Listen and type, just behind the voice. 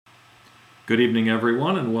Good evening,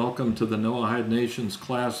 everyone, and welcome to the Noahide Nation's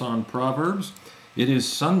class on Proverbs. It is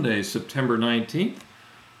Sunday, September 19th.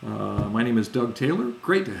 My name is Doug Taylor.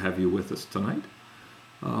 Great to have you with us tonight.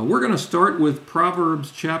 We're going to start with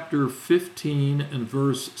Proverbs chapter 15 and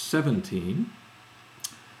verse 17.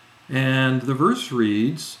 And the verse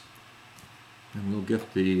reads, and we'll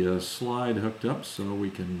get the slide hooked up so we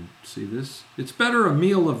can see this. It's better a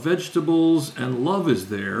meal of vegetables and love is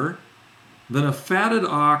there than a fatted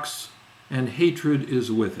ox and hatred is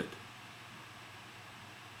with it.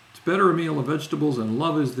 It's better a meal of vegetables and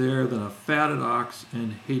love is there than a fatted ox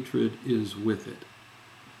and hatred is with it.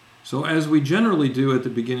 So as we generally do at the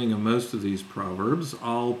beginning of most of these Proverbs,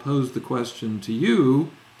 I'll pose the question to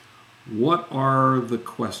you, what are the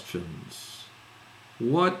questions?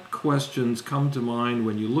 What questions come to mind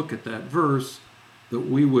when you look at that verse that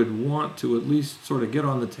we would want to at least sort of get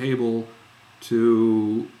on the table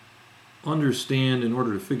to understand in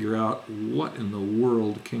order to figure out what in the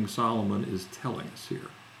world King Solomon is telling us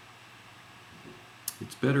here?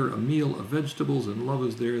 It's better a meal of vegetables and love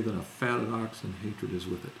is there than a fatted ox and hatred is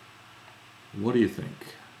with it. What do you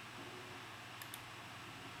think?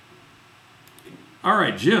 All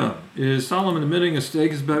right, Jim, is Solomon admitting a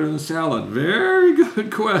steak is better than salad? Very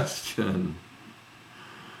good question.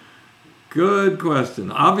 Good question.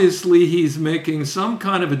 Obviously, he's making some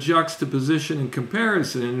kind of a juxtaposition and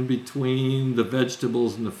comparison between the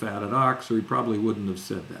vegetables and the fatted ox, or he probably wouldn't have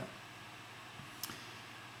said that.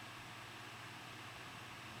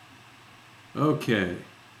 Okay.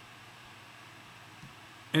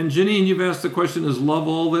 And Janine, you've asked the question, is love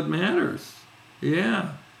all that matters?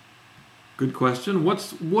 Yeah. Good question.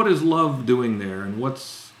 What is love doing there, and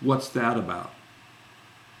what's that about?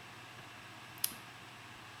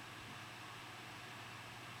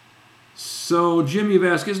 So, Jim, you've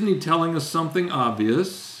asked, isn't he telling us something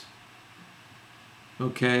obvious?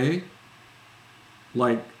 Okay.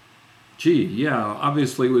 Like, gee, yeah,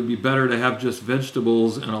 obviously it would be better to have just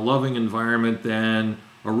vegetables and a loving environment than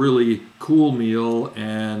a really cool meal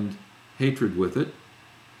and hatred with it.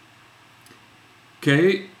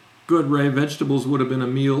 Okay, good, Ray. Vegetables would have been a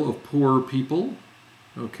meal of poor people.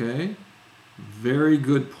 Okay, very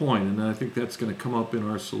good point, and I think that's going to come up in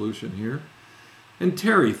our solution here. And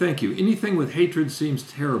Terry, thank you. Anything with hatred seems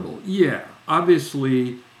terrible. Yeah,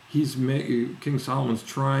 obviously King Solomon's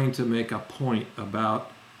trying to make a point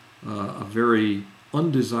about a very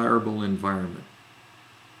undesirable environment.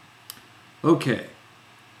 Okay,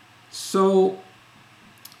 so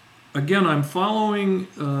again, I'm following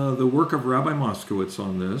the work of Rabbi Moskowitz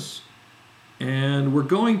on this, and we're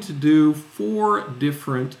going to do 4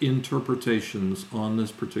 different interpretations on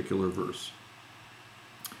this particular verse.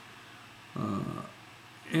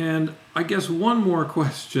 And I guess one more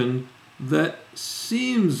question that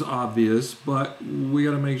seems obvious, but we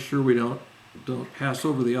got to make sure we don't pass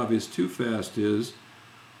over the obvious too fast is,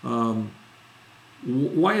 why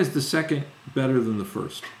is the second better than the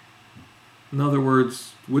first? In other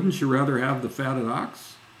words, wouldn't you rather have the fatted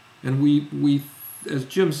ox? And we, as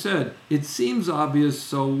Jim said, it seems obvious,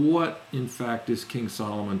 so what in fact is King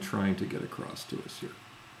Solomon trying to get across to us here?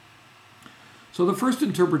 So the first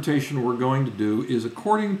interpretation we're going to do is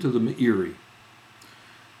according to the Meiri.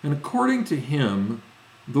 And according to him,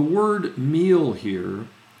 the word meal here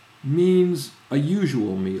means a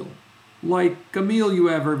usual meal, like a meal you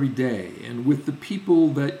have every day and with the people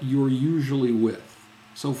that you're usually with.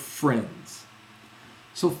 So friends.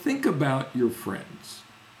 So think about your friends.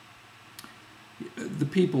 The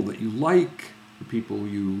people that you like, the people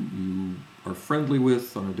you are friendly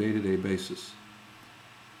with on a day-to-day basis.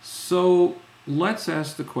 So let's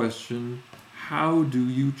ask the question, how do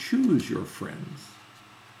you choose your friends?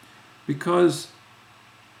 Because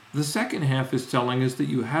the second half is telling us that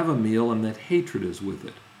you have a meal and that hatred is with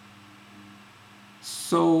it.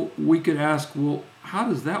 So we could ask, well, how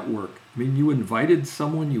does that work? I mean, you invited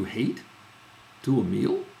someone you hate to a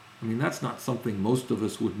meal? I mean, that's not something most of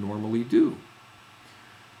us would normally do.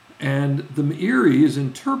 And the Meiri is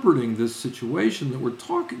interpreting this situation that we're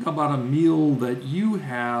talking about a meal that you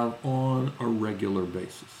have on a regular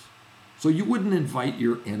basis. So you wouldn't invite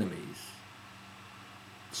your enemies.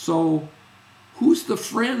 So who's the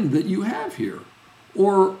friend that you have here?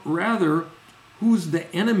 Or rather, who's the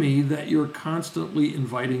enemy that you're constantly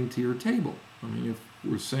inviting to your table? I mean, if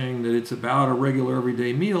we're saying that it's about a regular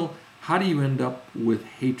everyday meal, how do you end up with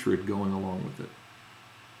hatred going along with it?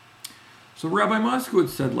 So Rabbi Moskowitz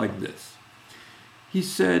said like this. He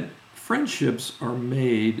said, friendships are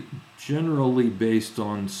made generally based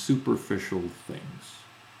on superficial things.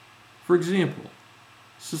 For example,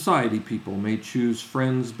 society people may choose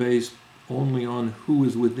friends based only on who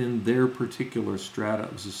is within their particular strata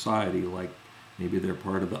of society, like maybe they're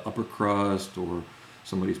part of the upper crust, or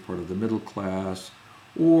somebody's part of the middle class,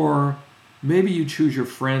 or maybe you choose your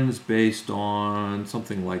friends based on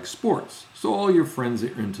something like sports. So all your friends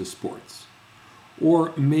are into sports.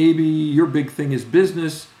 Or maybe your big thing is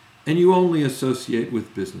business and you only associate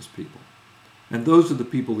with business people. And those are the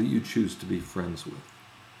people that you choose to be friends with.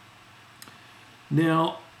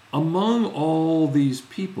 Now, among all these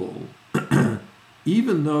people,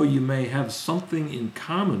 even though you may have something in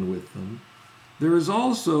common with them, there is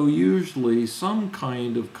also usually some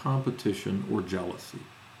kind of competition or jealousy.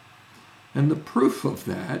 And the proof of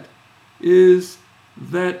that is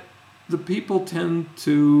that the people tend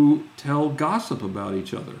to tell gossip about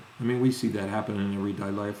each other. I mean, we see that happen in everyday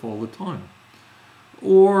life all the time.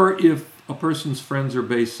 Or if a person's friends are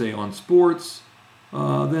based, say, on sports,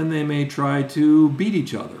 then they may try to beat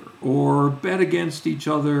each other or bet against each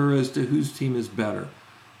other as to whose team is better.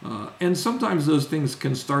 And sometimes those things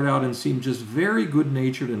can start out and seem just very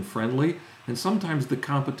good-natured and friendly, and sometimes the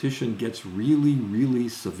competition gets really, really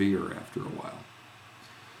severe after a while.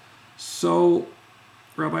 So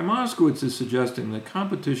Rabbi Moskowitz is suggesting that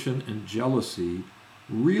competition and jealousy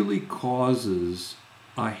really causes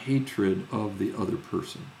a hatred of the other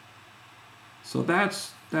person. So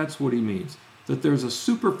that's what he means, that there's a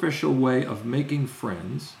superficial way of making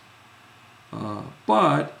friends,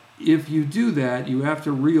 but if you do that, you have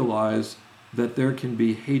to realize that there can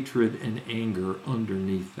be hatred and anger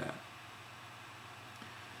underneath that.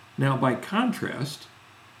 Now, by contrast,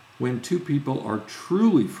 when two people are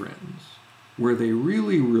truly friends, where they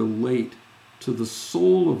really relate to the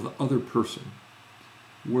soul of the other person,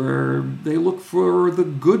 where they look for the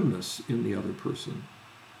goodness in the other person,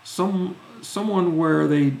 someone where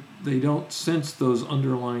they don't sense those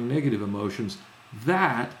underlying negative emotions,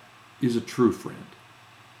 that is a true friend.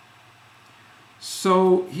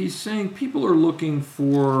 So he's saying people are looking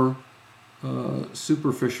for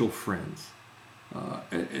superficial friends.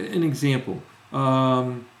 An example,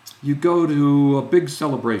 you go to a big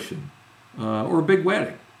celebration or a big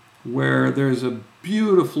wedding where there's a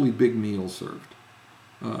beautifully big meal served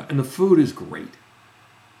and the food is great.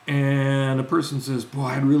 And a person says, boy,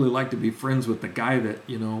 I'd really like to be friends with the guy that,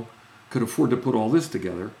 could afford to put all this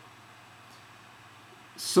together.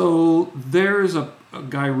 So there's a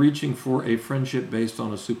guy reaching for a friendship based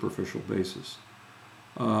on a superficial basis.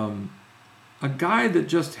 A guy that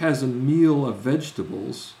just has a meal of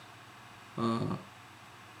vegetables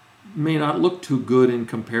may not look too good in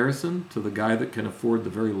comparison to the guy that can afford the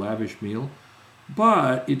very lavish meal,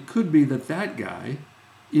 but it could be that that guy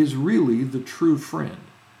is really the true friend,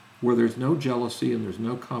 where there's no jealousy and there's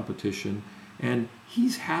no competition, and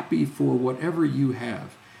he's happy for whatever you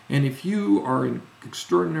have. And if you are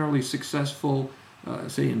extraordinarily successful,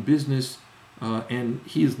 say in business, and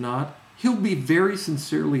he is not, he'll be very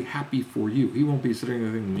sincerely happy for you. He won't be sitting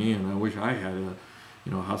there thinking, man, I wish I had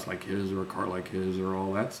a house like his or a car like his or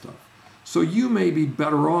all that stuff. So you may be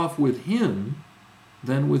better off with him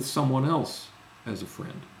than with someone else as a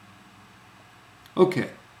friend. Okay,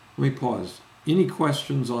 let me pause. Any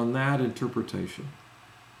questions on that interpretation?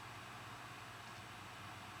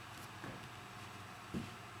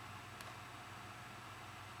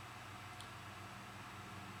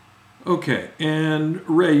 Okay, and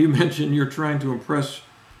Ray, you mentioned you're trying to impress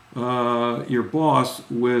your boss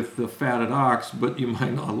with the fatted ox, but you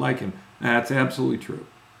might not like him. That's absolutely true.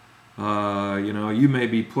 You may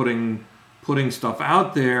be putting stuff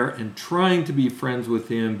out there and trying to be friends with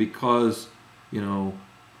him because,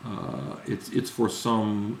 it's for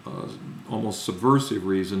some almost subversive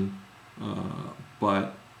reason,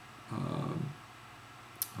 but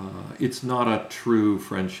it's not a true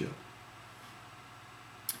friendship.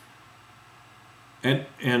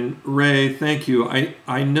 And Ray, thank you.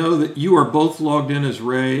 I know that you are both logged in as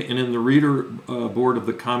Ray, and in the reader board of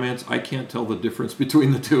the comments, I can't tell the difference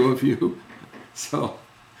between the two of you. So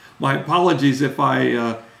my apologies if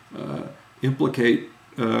I implicate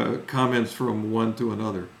comments from one to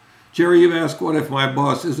another. Jerry, you've asked, what if my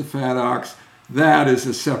boss is a fat ox? That is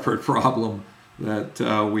a separate problem that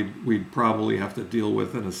we'd probably have to deal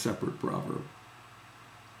with in a separate proverb.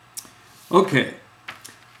 Okay.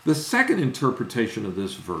 The second interpretation of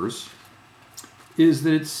this verse is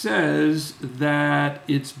that it says that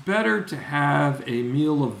it's better to have a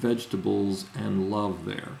meal of vegetables and love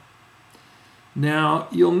there. Now,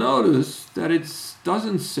 you'll notice that it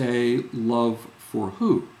doesn't say love for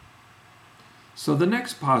who. So the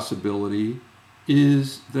next possibility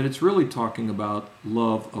is that it's really talking about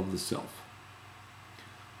love of the self.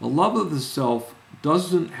 A love of the self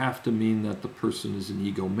doesn't have to mean that the person is an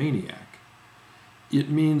egomaniac. it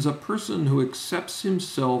means a person who accepts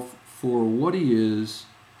himself for what he is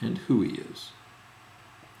and who he is.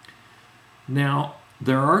 Now,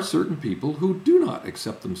 there are certain people who do not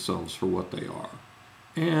accept themselves for what they are,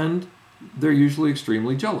 and they're usually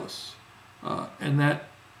extremely jealous. And that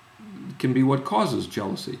can be what causes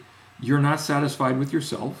jealousy. You're not satisfied with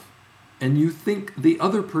yourself, and you think the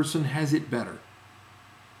other person has it better.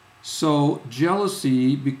 So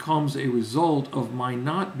jealousy becomes a result of my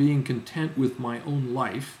not being content with my own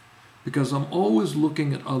life, because I'm always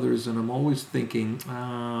looking at others and I'm always thinking,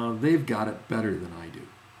 they've got it better than I do.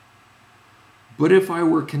 But if I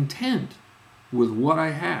were content with what I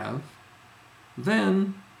have,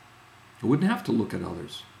 then I wouldn't have to look at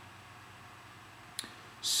others.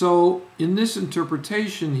 So in this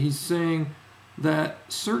interpretation, he's saying that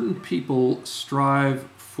certain people strive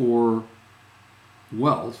for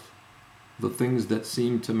wealth, the things that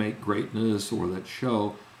seem to make greatness or that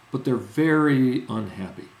show, but they're very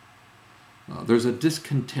unhappy. There's a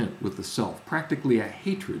discontent with the self, practically a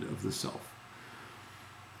hatred of the self.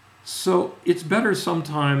 So it's better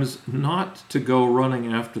sometimes not to go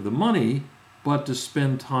running after the money, but to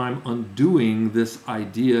spend time undoing this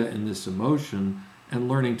idea and this emotion and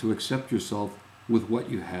learning to accept yourself with what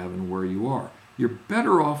you have and where you are. You're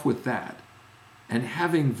better off with that and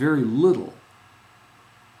having very little,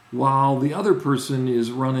 while the other person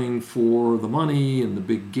is running for the money and the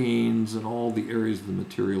big gains and all the areas of the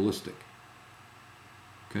materialistic.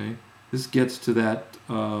 Okay? This gets to that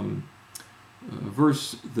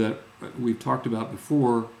verse that we've talked about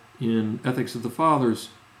before in Ethics of the Fathers.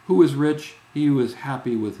 Who is rich? He who is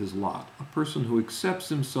happy with his lot. A person who accepts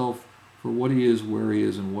himself for what he is, where he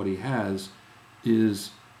is, and what he has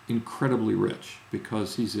is incredibly rich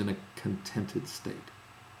because he's in a contented state.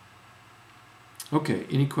 Okay,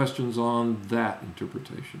 any questions on that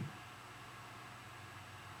interpretation?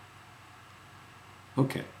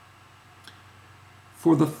 Okay.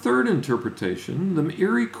 For the third interpretation, the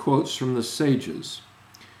Meiri quotes from the sages,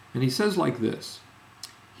 and he says like this.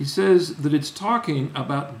 He says that it's talking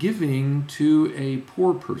about giving to a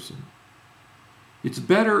poor person. It's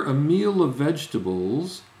better a meal of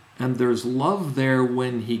vegetables, and there's love there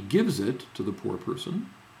when he gives it to the poor person,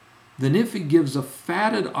 than if he gives a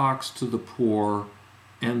fatted ox to the poor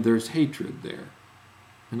and there's hatred there.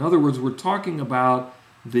 In other words, we're talking about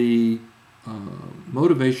the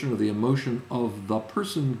motivation or the emotion of the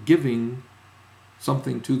person giving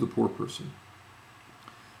something to the poor person.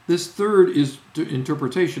 This third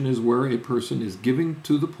interpretation is where a person is giving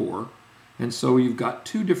to the poor, and so you've got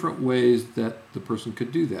two different ways that the person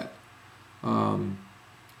could do that. And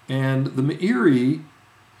the Meiri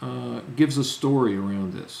gives a story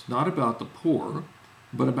around this, not about the poor,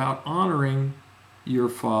 but about honoring your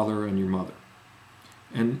father and your mother.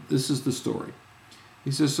 And this is the story. He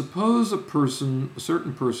says, suppose a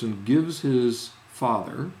certain person gives his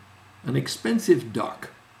father an expensive duck,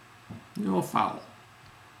 a fowl.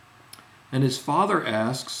 And his father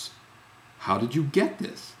asks, how did you get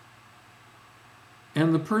this?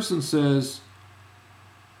 And the person says,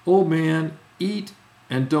 old man, eat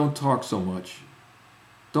and don't talk so much.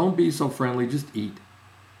 Don't be so friendly, just eat.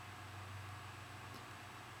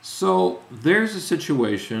 So there's a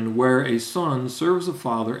situation where a son serves a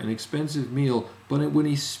father an expensive meal, but when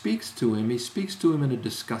he speaks to him in a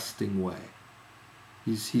disgusting way.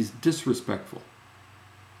 He's disrespectful.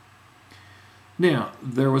 Now,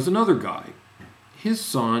 there was another guy. His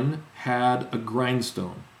son had a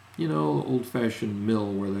grindstone, old-fashioned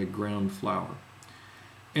mill where they ground flour.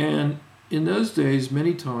 And in those days,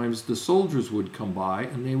 many times the soldiers would come by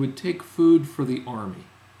and they would take food for the army.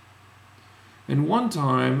 And one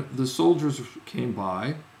time the soldiers came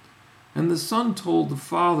by and the son told the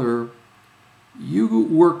father, you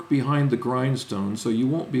work behind the grindstone so you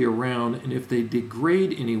won't be around, and if they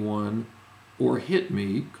degrade anyone or hit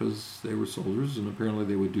me, because they were soldiers and apparently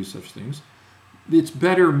they would do such things, it's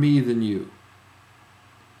better me than you.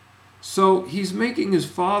 So he's making his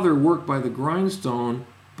father work by the grindstone,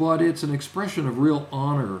 but it's an expression of real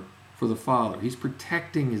honor for the father. He's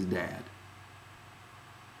protecting his dad.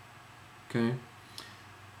 Okay?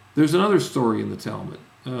 There's another story in the Talmud,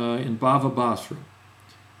 in Bava Basra,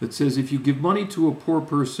 that says if you give money to a poor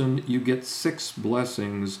person, you get 6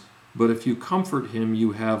 blessings, but if you comfort him,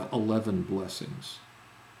 you have 11 blessings.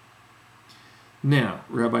 Now,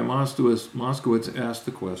 Rabbi Moskowitz asked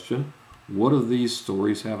the question, what do these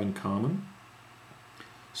stories have in common?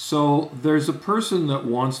 So there's a person that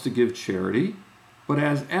wants to give charity, but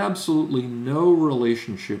has absolutely no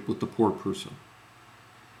relationship with the poor person.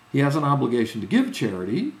 He has an obligation to give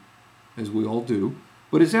charity, as we all do,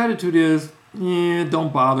 but his attitude is,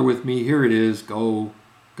 don't bother with me, here it is, go,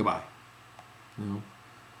 goodbye. You know?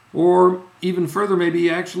 Or even further, maybe he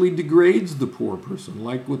actually degrades the poor person,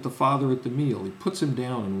 like with the father at the meal. He puts him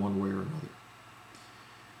down in one way or another.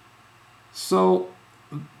 So,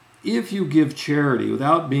 if you give charity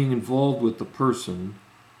without being involved with the person,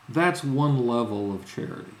 that's one level of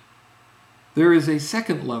charity. There is a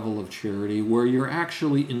second level of charity where you're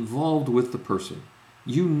actually involved with the person.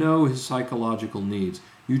 You know his psychological needs.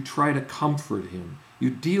 You try to comfort him. You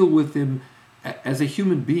deal with him as a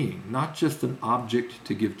human being, not just an object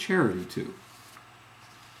to give charity to.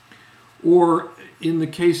 Or in the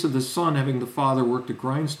case of the son having the father work the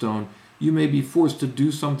grindstone, you may be forced to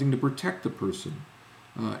do something to protect the person.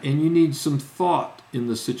 And you need some thought in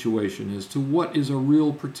the situation as to what is a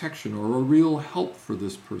real protection or a real help for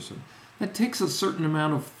this person. That takes a certain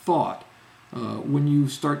amount of thought when you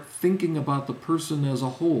start thinking about the person as a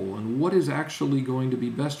whole and what is actually going to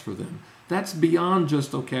be best for them. That's beyond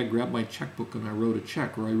just, okay, I grabbed my checkbook and I wrote a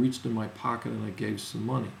check, or I reached in my pocket and I gave some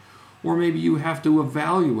money. Or maybe you have to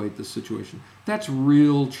evaluate the situation. That's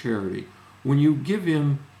real charity. When you give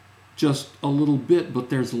him just a little bit, but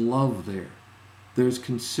there's love there. There's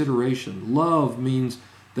consideration. Love means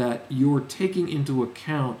that you're taking into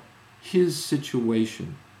account his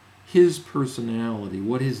situation, his personality,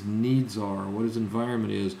 what his needs are, what his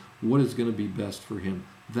environment is, what is going to be best for him.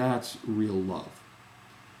 That's real love.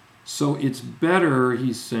 So it's better,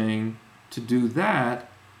 he's saying, to do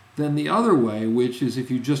that than the other way, which is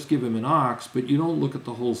if you just give him an ox, but you don't look at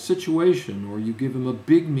the whole situation, or you give him a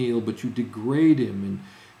big meal, but you degrade him and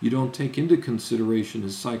you don't take into consideration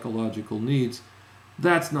his psychological needs.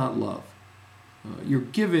 That's not love. You're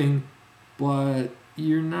giving, but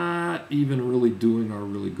you're not even really doing a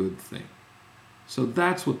really good thing. So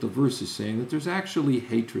that's what the verse is saying, that there's actually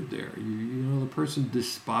hatred there. You know, the person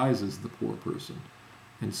despises the poor person.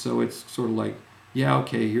 And so it's sort of like, yeah,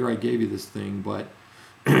 okay, here I gave you this thing, but,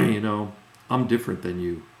 you know, I'm different than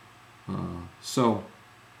you.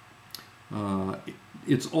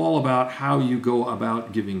 It's all about how you go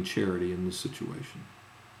about giving charity in this situation.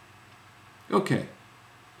 Okay,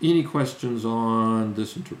 any questions on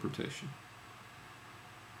this interpretation?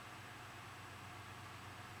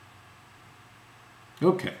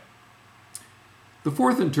 Okay. The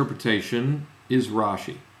fourth interpretation is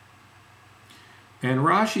Rashi. And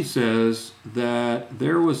Rashi says that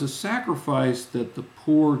there was a sacrifice that the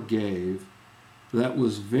poor gave that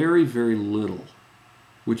was very, very little,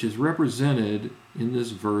 which is represented in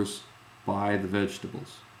this verse by the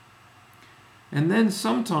vegetables. And then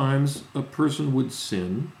sometimes a person would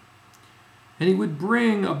sin, and he would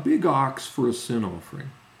bring a big ox for a sin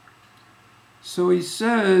offering. So he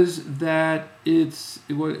says that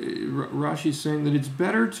Rashi's saying that it's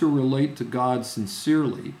better to relate to God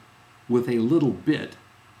sincerely with a little bit,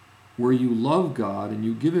 where you love God and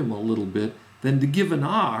you give him a little bit, than to give an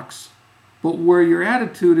ox, but where your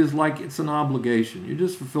attitude is like it's an obligation. You're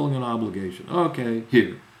just fulfilling an obligation. Okay,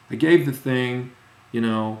 here, I gave the thing, you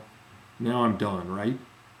know, now I'm done, right?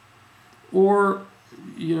 Or,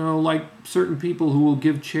 you know, like certain people who will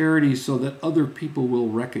give charity so that other people will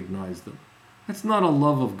recognize them. That's not a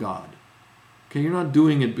love of God. Okay, you're not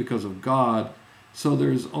doing it because of God, so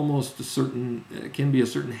there's almost it can be a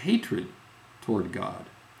certain hatred toward God.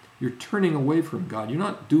 You're turning away from God. You're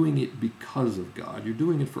not doing it because of God. You're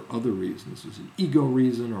doing it for other reasons. There's an ego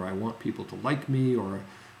reason, or I want people to like me, or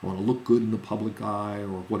I want to look good in the public eye,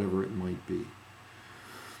 or whatever it might be.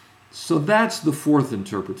 So that's the fourth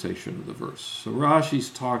interpretation of the verse. So Rashi's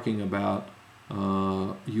talking about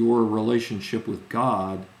your relationship with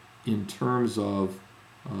God in terms of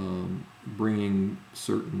bringing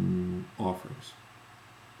certain offerings.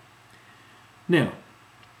 Now,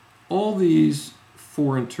 all these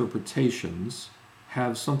four interpretations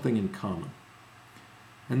have something in common,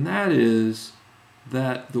 and that is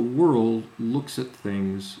that the world looks at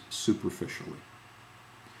things superficially.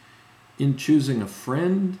 In choosing a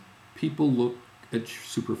friend, people look at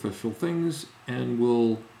superficial things and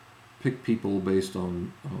will pick people based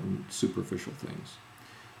on superficial things.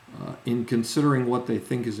 In considering what they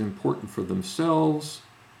think is important for themselves,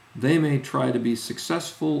 they may try to be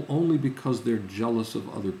successful only because they're jealous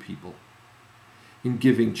of other people. In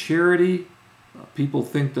giving charity, people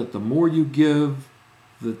think that the more you give,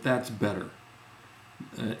 that's better.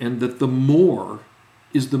 And that the more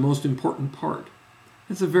is the most important part.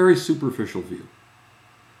 It's a very superficial view.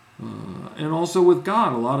 And also with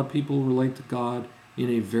God, a lot of people relate to God in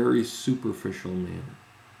a very superficial manner.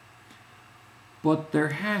 But there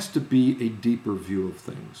has to be a deeper view of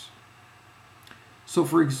things. So,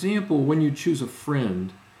 for example, when you choose a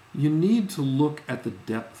friend, you need to look at the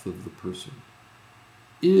depth of the person.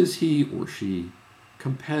 Is he or she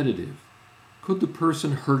competitive? Could the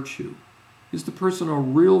person hurt you? Is the person a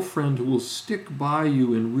real friend who will stick by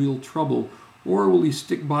you in real trouble, or will he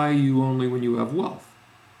stick by you only when you have wealth?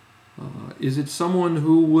 Is it someone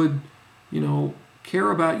who would,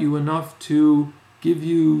 care about you enough to give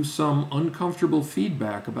you some uncomfortable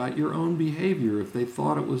feedback about your own behavior if they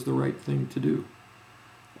thought it was the right thing to do?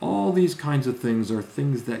 All these kinds of things are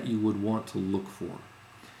things that you would want to look for.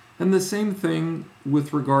 And the same thing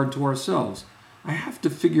with regard to ourselves. I have to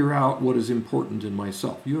figure out what is important in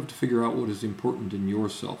myself. You have to figure out what is important in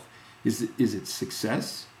yourself. Is it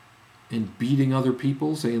success and beating other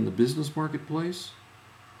people, say in the business marketplace?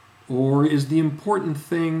 Or is the important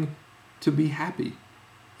thing to be happy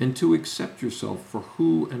and to accept yourself for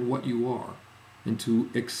who and what you are and to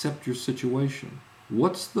accept your situation?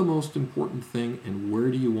 What's the most important thing and where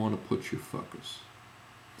do you want to put your focus?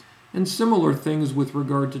 And similar things with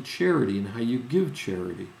regard to charity and how you give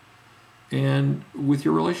charity and with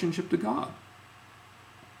your relationship to God.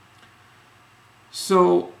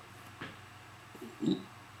 So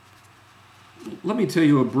let me tell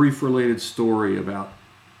you a brief related story about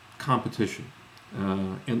competition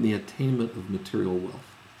and the attainment of material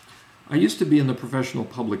wealth. I used to be in the professional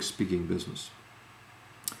public speaking business.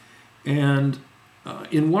 And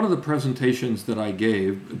in one of the presentations that I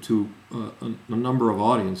gave to a number of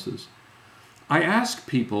audiences, I asked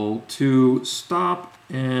people to stop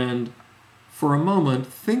and, for a moment,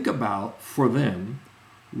 think about, for them,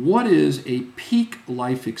 what is a peak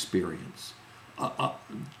life experience?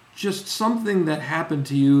 Just something that happened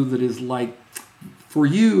to you that is like, for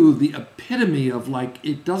you, the epitome of like,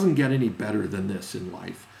 it doesn't get any better than this in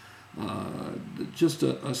life. Just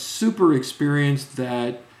a super experience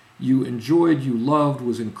that you enjoyed, you loved,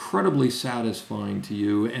 was incredibly satisfying to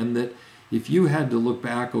you, and that if you had to look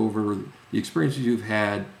back over the experiences you've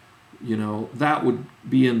had, that would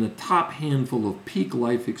be in the top handful of peak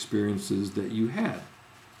life experiences that you had.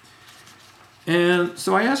 And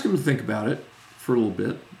so I asked them to think about it for a little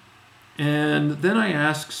bit, and then I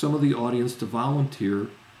asked some of the audience to volunteer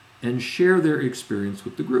and share their experience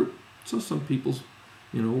with the group. So some people,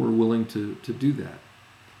 were willing to do that.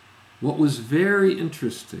 What was very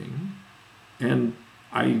interesting, and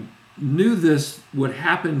I knew this would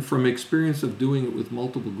happen from experience of doing it with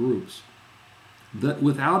multiple groups, that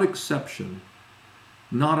without exception,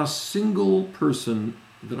 not a single person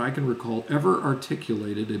that I can recall ever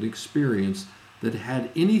articulated an experience that had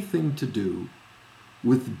anything to do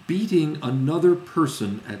with beating another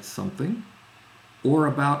person at something or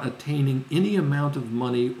about attaining any amount of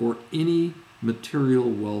money or any material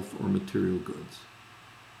wealth or material goods.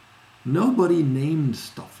 Nobody named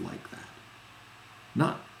stuff like that.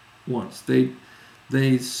 Not once.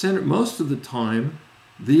 They centered, most of the time,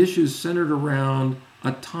 the issues centered around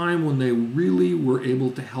a time when they really were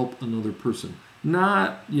able to help another person.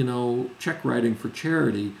 Not, check writing for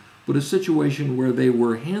charity, but a situation where they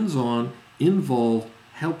were hands-on, involved,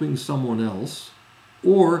 helping someone else,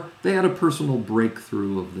 or they had a personal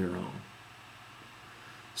breakthrough of their own.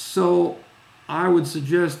 So I would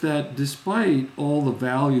suggest that despite all the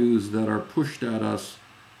values that are pushed at us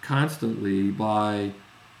constantly by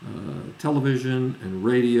television and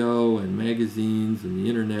radio and magazines and the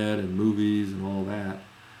internet and movies and all that,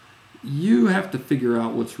 you have to figure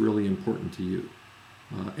out what's really important to you.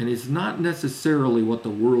 And it's not necessarily what the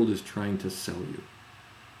world is trying to sell you.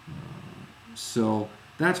 So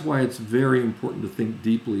that's why it's very important to think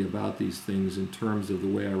deeply about these things in terms of the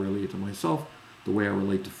way I relate to myself, the way I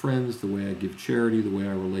relate to friends, the way I give charity, the way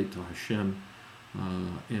I relate to Hashem,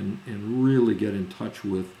 and really get in touch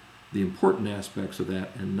with the important aspects of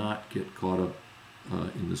that and not get caught up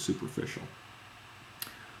in the superficial.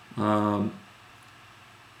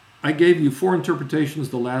 I gave you 4 interpretations,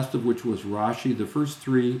 the last of which was Rashi. The first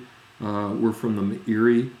 3 were from the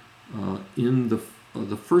Meiri.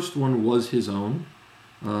 The first one was his own.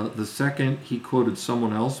 The second, he quoted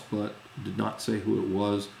someone else, but did not say who it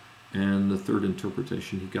was. And the third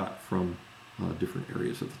interpretation he got from different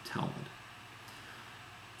areas of the Talmud.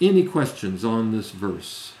 Any questions on this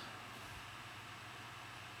verse?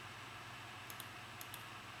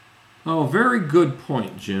 Oh, very good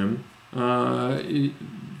point, Jim.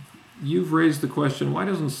 You've raised the question, why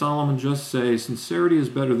doesn't Solomon just say sincerity is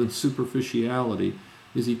better than superficiality?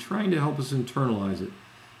 Is he trying to help us internalize it?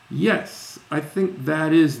 Yes, I think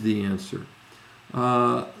that is the answer.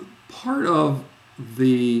 Part of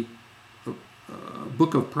the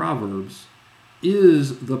book of Proverbs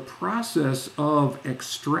is the process of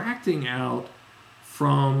extracting out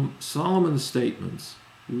from Solomon's statements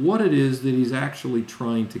what it is that he's actually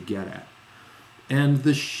trying to get at. And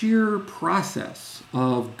the sheer process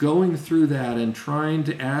of going through that and trying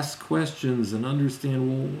to ask questions and understand,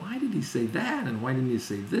 well, why did he say that? And why didn't he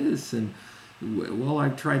say this? And, well,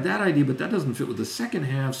 I've tried that idea, but that doesn't fit with the second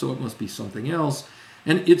half, so it must be something else.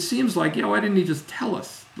 And it seems like, why didn't he just tell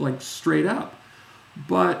us, like, straight up?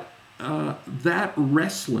 But that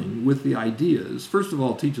wrestling with the ideas, first of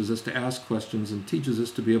all, teaches us to ask questions and teaches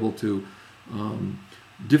us to be able to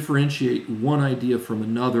differentiate one idea from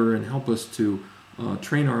another and help us to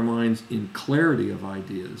train our minds in clarity of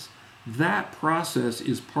ideas. That process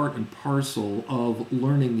is part and parcel of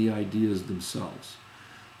learning the ideas themselves.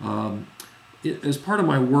 As part of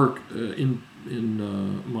my work in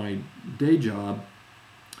my day job,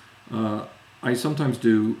 I sometimes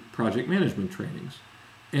do project management trainings.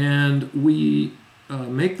 And we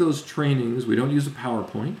make those trainings, we don't use a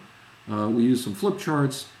PowerPoint, we use some flip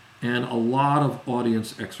charts and a lot of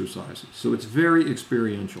audience exercises. So it's very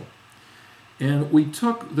experiential. And we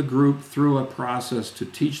took the group through a process to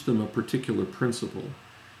teach them a particular principle.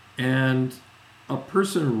 And a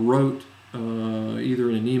person wrote, either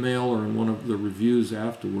in an email or in one of the reviews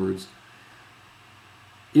afterwards,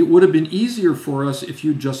 it would have been easier for us if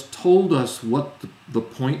you just told us what the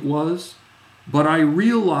point was, but I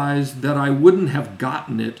realized that I wouldn't have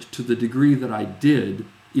gotten it to the degree that I did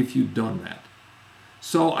if you'd done that.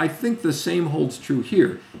 So I think the same holds true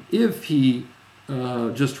here. If he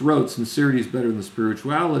just wrote sincerity is better than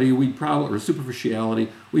spirituality, or superficiality,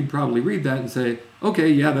 we'd probably read that and say, okay,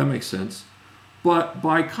 yeah, that makes sense. But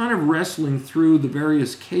by kind of wrestling through the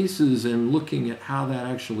various cases and looking at how that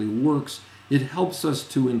actually works, it helps us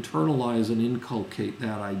to internalize and inculcate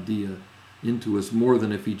that idea into us more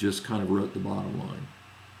than if he just kind of wrote the bottom line.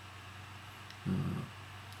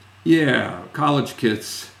 College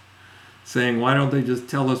kids saying, why don't they just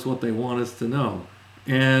tell us what they want us to know?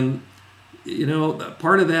 And,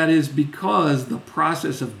 part of that is because the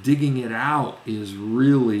process of digging it out is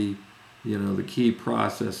really, the key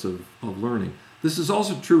process of learning. This is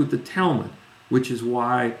also true with the Talmud, which is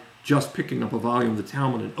why just picking up a volume of the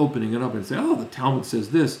Talmud and opening it up and say, oh, the Talmud says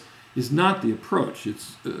this, is not the approach.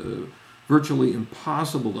 It's virtually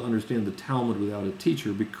impossible to understand the Talmud without a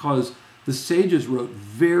teacher because the sages wrote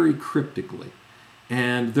very cryptically.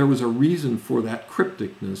 And there was a reason for that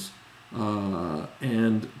crypticness.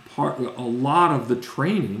 And a lot of the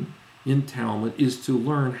training in Talmud is to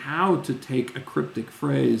learn how to take a cryptic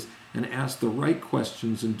phrase and ask the right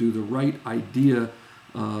questions and do the right idea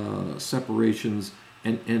separations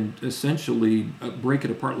and essentially break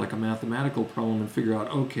it apart like a mathematical problem and figure out,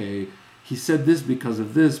 okay, he said this because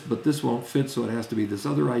of this, but this won't fit, so it has to be this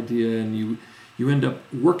other idea, and you end up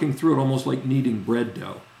working through it almost like kneading bread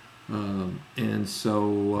dough. And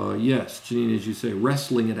so, yes, Janine, as you say,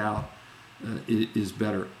 wrestling it out is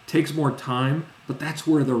better. Takes more time, but that's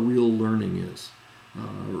where the real learning is.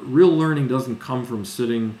 Real learning doesn't come from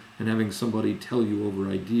sitting and having somebody tell you over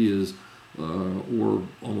ideas or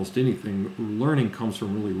almost anything. Learning comes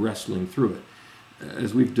from really wrestling through it.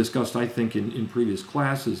 As we've discussed, I think, in previous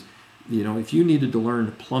classes, if you needed to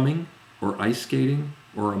learn plumbing or ice skating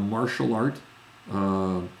or a martial art,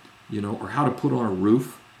 or how to put on a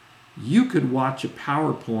roof, you could watch a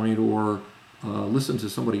PowerPoint or listen to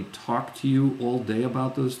somebody talk to you all day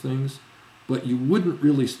about those things, but you wouldn't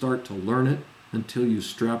really start to learn it until you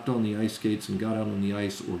strapped on the ice skates and got out on the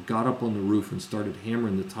ice or got up on the roof and started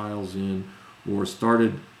hammering the tiles in or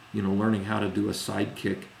started, learning how to do a side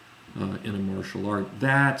kick in a martial art.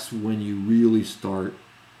 That's when you really start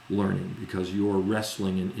learning because you're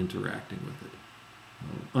wrestling and interacting with it.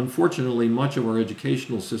 Unfortunately, much of our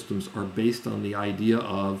educational systems are based on the idea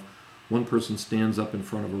of one person stands up in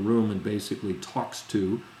front of a room and basically talks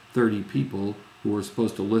to 30 people who are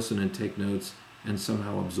supposed to listen and take notes and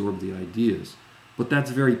somehow absorb the ideas. But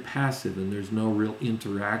that's very passive and there's no real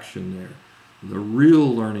interaction there. The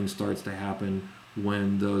real learning starts to happen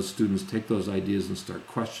when those students take those ideas and start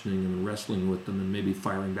questioning them and wrestling with them and maybe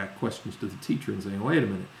firing back questions to the teacher and saying, wait a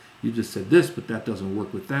minute, you just said this, but that doesn't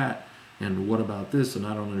work with that. And what about this? And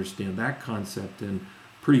I don't understand that concept. And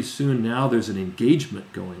pretty soon now there's an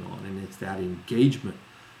engagement going on, and it's that engagement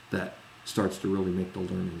that starts to really make the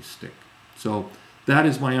learning stick. So that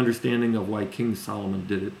is my understanding of why King Solomon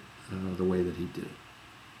did it the way that he did it.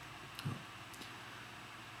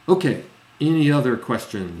 Okay, any other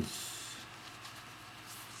questions?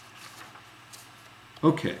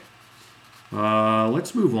 Okay,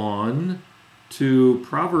 let's move on to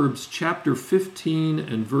Proverbs chapter 15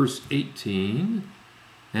 and verse 18.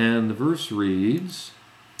 And the verse reads,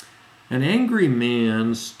 "An angry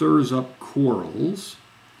man stirs up quarrels,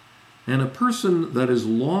 and a person that is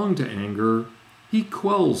long to anger, he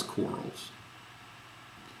quells quarrels."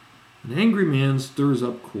 An angry man stirs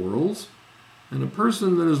up quarrels, and a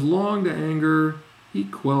person that is long to anger, he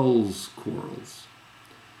quells quarrels.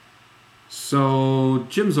 So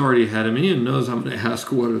Jim's already ahead of me and knows I'm going to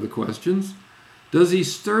ask what are the questions. Does he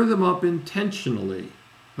stir them up intentionally?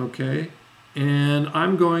 Okay. And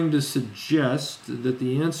I'm going to suggest that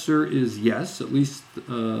the answer is yes, at least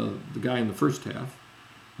the guy in the first half.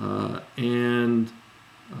 And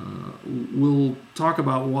we'll talk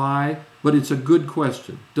about why, but it's a good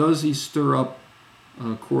question. Does he stir up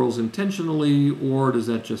quarrels intentionally, or does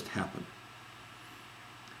that just happen?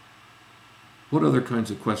 What other kinds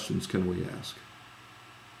of questions can we ask?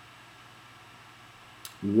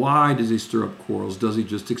 Why does he stir up quarrels? Does he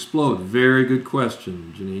just explode? Very good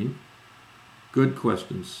question, Janine. Good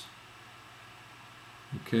questions.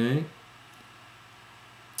 Okay.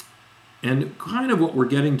 And kind of what we're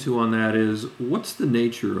getting to on that is, what's the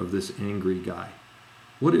nature of this angry guy?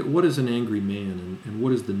 What is an angry man, and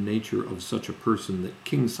what is the nature of such a person that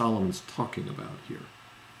King Solomon's talking about here?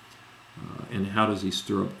 And how does he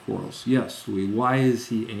stir up quarrels? Yes, why is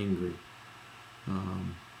he angry?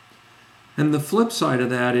 And the flip side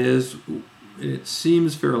of that is, it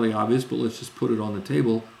seems fairly obvious, but let's just put it on the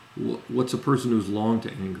table. What's a person who's long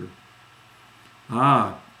to anger?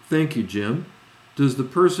 Thank you, Jim. Does the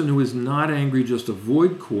person who is not angry just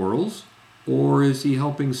avoid quarrels, or is he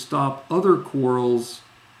helping stop other quarrels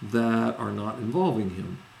that are not involving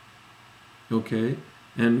him? Okay,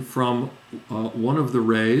 and from one of the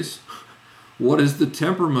rays, what is the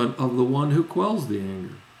temperament of the one who quells the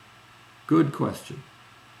anger? Good question.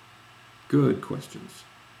 Good questions.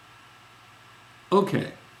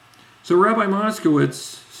 Okay, so Rabbi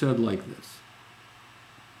Moskowitz said like this.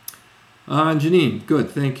 Janine, good,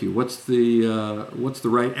 thank you. What's the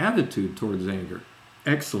right attitude towards anger?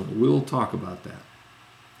 Excellent, we'll talk about that.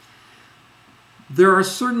 There are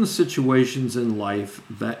certain situations in life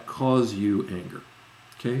that cause you anger.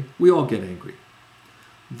 Okay, we all get angry.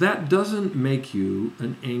 That doesn't make you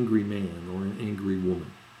an angry man or an angry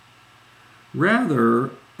woman.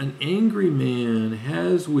 Rather, an angry man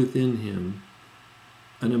has within him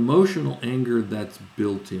an emotional anger that's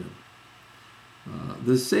built in.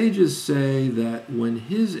 The sages say that when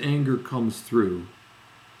his anger comes through,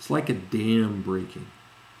 it's like a dam breaking.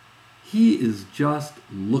 He is just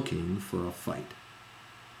looking for a fight.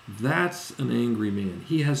 That's an angry man.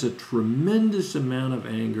 He has a tremendous amount of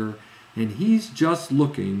anger, and he's just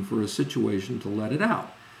looking for a situation to let it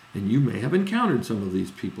out. And you may have encountered some of these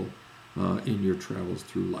people in your travels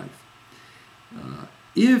through life.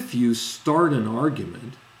 If you start an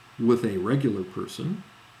argument with a regular person,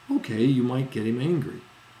 okay, you might get him angry.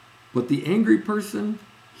 But the angry person,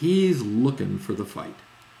 he's looking for the fight.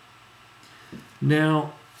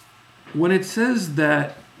 Now, when it says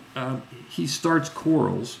that he starts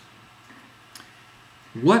quarrels,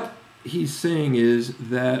 what he's saying is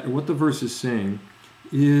that, or what the verse is saying,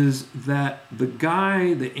 is that the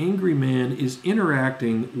guy, the angry man, is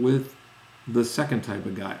interacting with the second type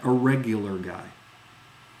of guy, a regular guy.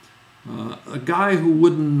 A guy who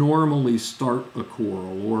wouldn't normally start a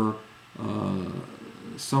quarrel, or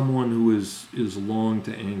someone who is long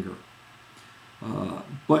to anger.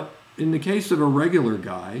 But in the case of a regular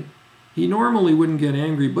guy, he normally wouldn't get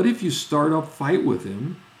angry, but if you start a fight with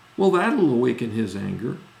him, well, that'll awaken his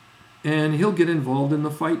anger, and he'll get involved in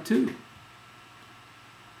the fight too.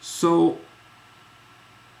 So,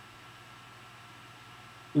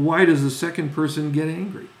 why does the second person get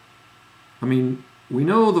angry? I mean, we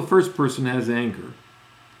know the first person has anger,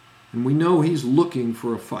 and we know he's looking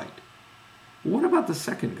for a fight. What about the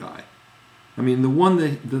second guy? I mean, the one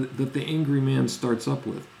that the angry man starts up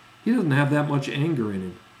with, he doesn't have that much anger in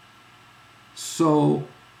him. So,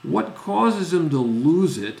 what causes him to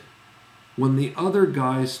lose it when the other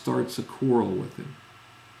guy starts a quarrel with him?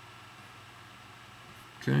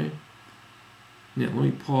 Okay? Now, let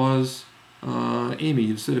me pause. Amy,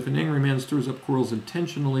 you've said if an angry man stirs up quarrels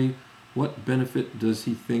intentionally, what benefit does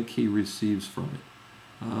he think he receives from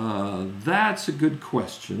it? That's a good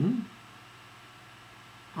question.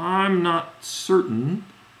 I'm not certain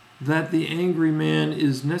that the angry man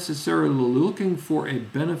is necessarily looking for a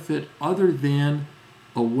benefit other than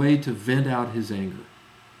a way to vent out his anger.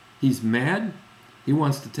 He's mad. He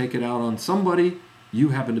wants to take it out on somebody. You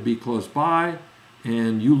happen to be close by,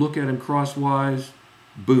 and you look at him crosswise.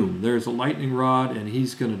 Boom, there's a lightning rod, and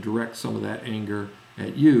he's going to direct some of that anger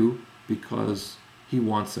at you because he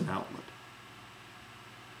wants an outlet.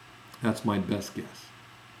 That's my best guess.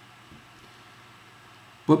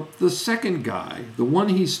 But the second guy, the one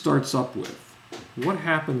he starts up with, what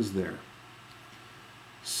happens there?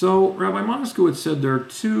 So Rabbi Moskowitz said there are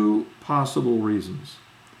two possible reasons.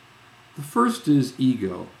 The first is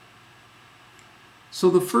ego. So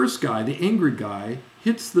the first guy, the angry guy,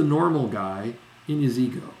 hits the normal guy in his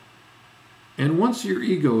ego. And once your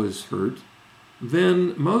ego is hurt,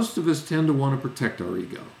 then most of us tend to want to protect our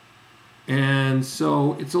ego. And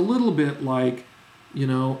so it's a little bit like,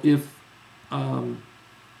 if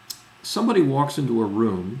somebody walks into a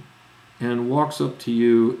room and walks up to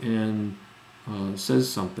you and says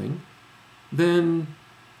something, then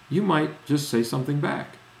you might just say something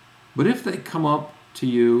back. But if they come up to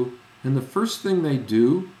you and the first thing they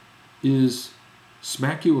do is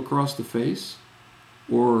smack you across the face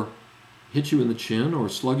or hit you in the chin or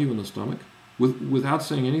slug you in the stomach without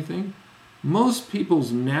saying anything, most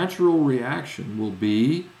people's natural reaction will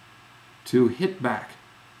be to hit back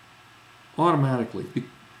automatically.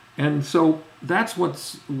 And so that's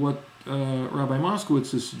what Rabbi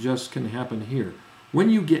Moskowitz suggests can happen here. When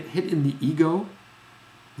you get hit in the ego,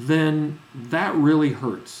 then that really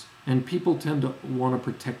hurts, and people tend to want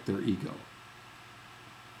to protect their ego.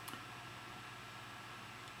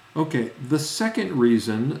 Okay, the second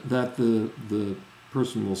reason that the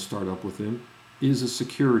person will start up with him is a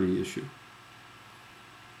security issue.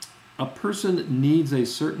 A person needs a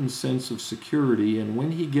certain sense of security, and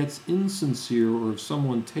when he gets insincere or if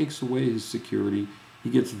someone takes away his security, he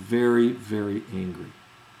gets very, very angry.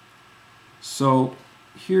 So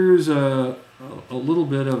here's a little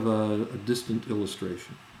bit of a distant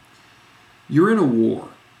illustration. You're in a war,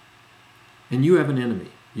 and you have an enemy.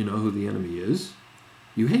 You know who the enemy is.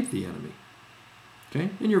 You hate the enemy, okay?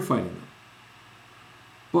 And you're fighting them.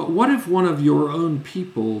 But what if one of your own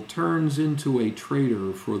people turns into a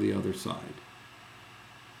traitor for the other side?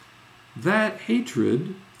 That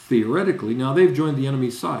hatred, theoretically, now they've joined the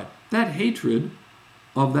enemy's side, that hatred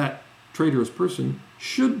of that traitorous person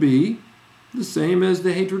should be the same as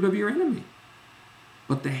the hatred of your enemy.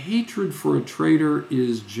 But the hatred for a traitor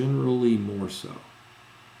is generally more so.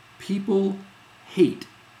 People hate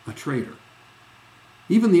a traitor.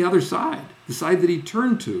 Even the other side, the side that he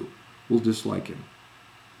turned to, will dislike him.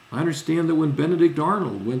 I understand that when Benedict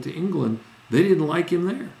Arnold went to England, they didn't like him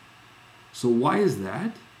there. So why is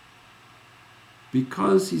that?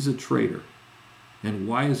 Because he's a traitor. And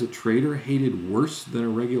why is a traitor hated worse than a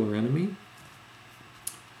regular enemy?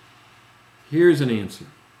 Here's an answer.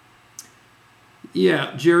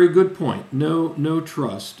 Yeah, Jerry, good point. No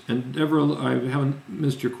trust. And Deborah, I haven't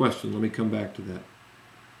missed your question. Let me come back to that.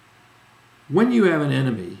 When you have an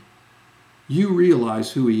enemy, you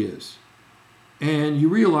realize who he is. And you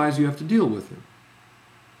realize you have to deal with him.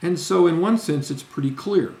 And so in one sense, it's pretty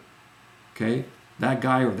clear. Okay? That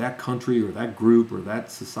guy or that country or that group or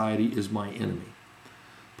that society is my enemy.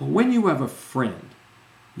 But when you have a friend,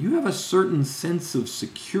 you have a certain sense of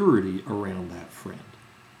security around that friend.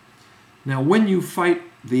 Now, when you fight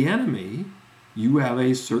the enemy, you have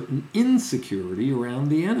a certain insecurity around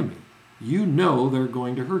the enemy. You know they're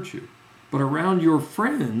going to hurt you. But around your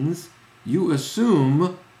friends, you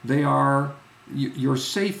assume you're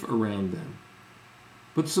safe around them.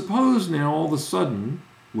 But suppose now all of a sudden,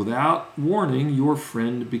 without warning, your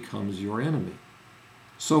friend becomes your enemy.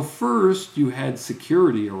 So first you had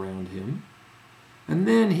security around him, and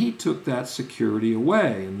then he took that security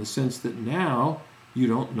away in the sense that now you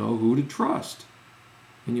don't know who to trust.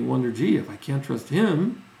 And you wonder, gee, if I can't trust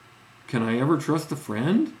him, can I ever trust a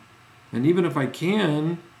friend? And even if I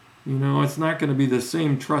can, it's not going to be the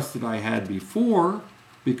same trust that I had before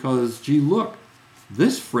because, gee, look,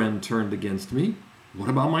 this friend turned against me. What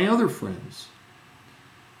about my other friends?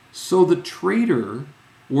 So the traitor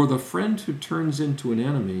or the friend who turns into an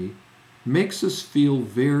enemy makes us feel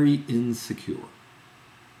very insecure.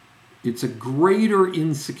 It's a greater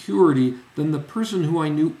insecurity than the person who I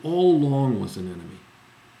knew all along was an enemy.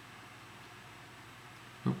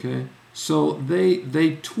 Okay? So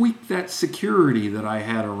they tweak that security that I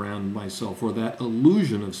had around myself, or that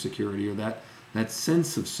illusion of security, or that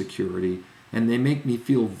sense of security, and they make me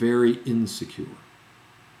feel very insecure.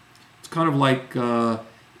 It's kind of like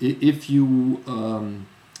if you're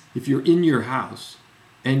in your house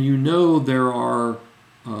and you know there are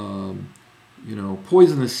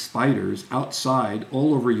poisonous spiders outside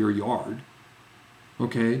all over your yard.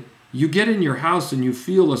 Okay, you get in your house and you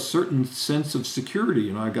feel a certain sense of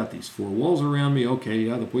security. I've got these four walls around me. Okay,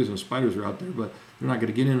 yeah, the poisonous spiders are out there, but they're not going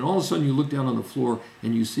to get in. And all of a sudden you look down on the floor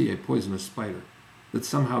and you see a poisonous spider that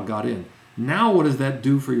somehow got in. Now what does that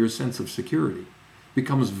do for your sense of security? It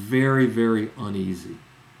becomes very, very uneasy.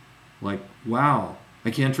 Like, wow,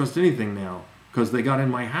 I can't trust anything now because they got in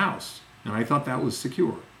my house and I thought that was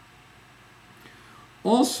secure.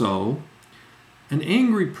 Also, an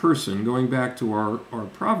angry person, going back to our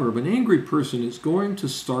proverb, an angry person is going to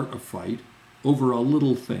start a fight over a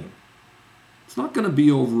little thing. It's not going to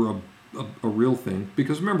be over a real thing,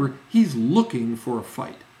 because remember, he's looking for a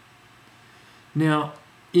fight. Now,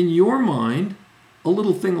 in your mind, a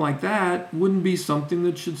little thing like that wouldn't be something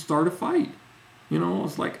that should start a fight.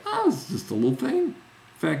 It's like, it's just a little thing. In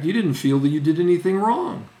fact, you didn't feel that you did anything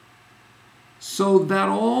wrong. So that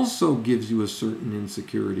also gives you a certain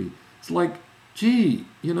insecurity. It's like, gee,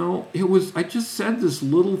 I just said this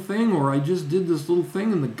little thing, or I just did this little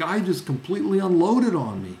thing, and the guy just completely unloaded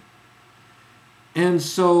on me. And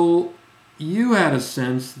so you had a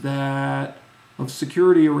sense of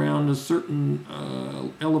security around a certain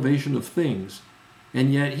elevation of things.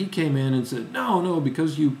 And yet he came in and said, no,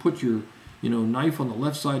 because you put your knife on the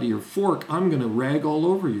left side of your fork, I'm going to rag all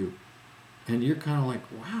over you. And you're kind of like,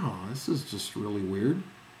 wow, this is just really weird.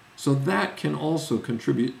 So that can also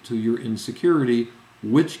contribute to your insecurity,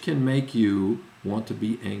 which can make you want to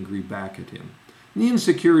be angry back at him. And the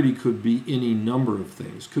insecurity could be any number of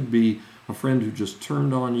things. Could be a friend who just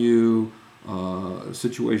turned on you, a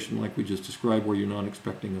situation like we just described where you're not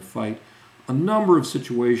expecting a fight, a number of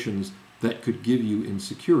situations that could give you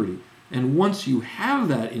insecurity. And once you have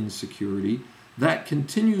that insecurity, that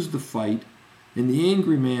continues the fight, and the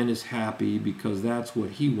angry man is happy because that's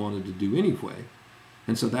what he wanted to do anyway.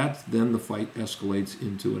 And so then the fight escalates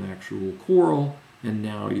into an actual quarrel, and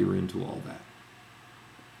now you're into all that.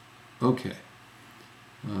 Okay.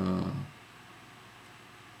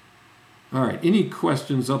 All right, any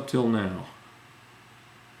questions up till now?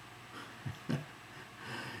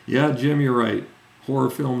 Yeah, Jim, you're right. Horror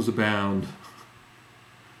films abound.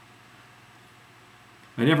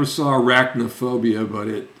 I never saw Arachnophobia, but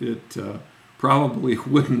it probably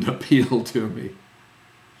wouldn't appeal to me.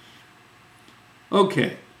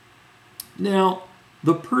 Okay. Now,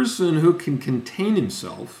 the person who can contain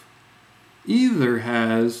himself either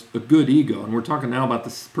has a good ego, and we're talking now about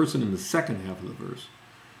the person in the second half of the verse.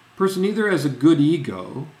 Person either has a good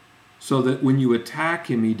ego, so that when you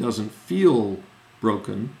attack him, he doesn't feel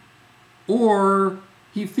broken, or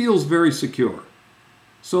he feels very secure,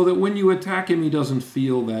 so that when you attack him, he doesn't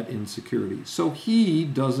feel that insecurity. So he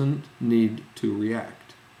doesn't need to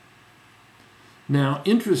react. Now,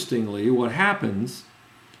 interestingly, what happens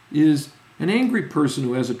is an angry person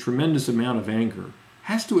who has a tremendous amount of anger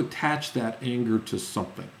has to attach that anger to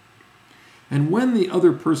something. And when the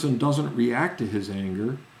other person doesn't react to his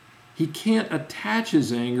anger, he can't attach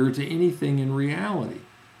his anger to anything in reality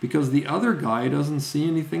because the other guy doesn't see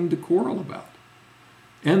anything to quarrel about.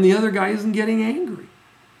 And the other guy isn't getting angry.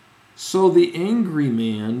 So the angry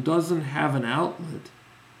man doesn't have an outlet,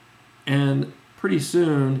 and pretty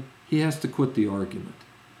soon he has to quit the argument.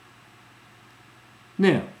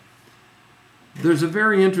 Now, there's a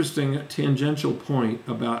very interesting tangential point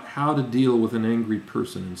about how to deal with an angry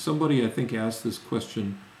person. And somebody, I think, asked this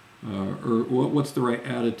question, or what's the right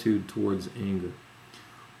attitude towards anger?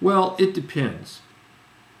 Well, it depends.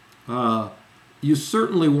 You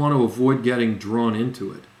certainly want to avoid getting drawn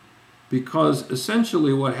into it, because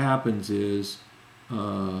essentially what happens is,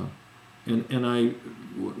 when I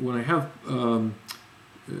have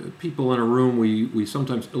people in a room, we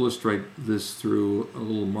sometimes illustrate this through a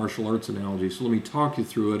little martial arts analogy. So let me talk you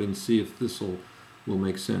through it and see if this will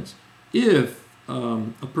make sense. If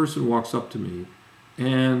a person walks up to me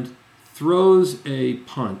and throws a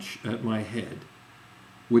punch at my head,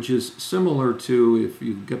 which is similar to, if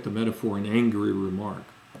you get the metaphor, an angry remark,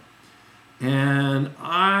 and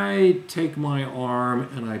I take my arm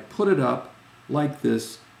and I put it up like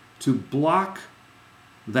this to block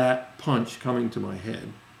that punch coming to my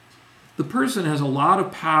head, the person has a lot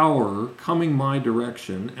of power coming my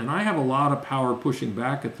direction, and I have a lot of power pushing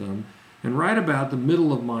back at them. And right about the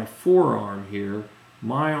middle of my forearm here,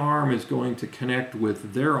 my arm is going to connect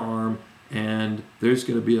with their arm, and there's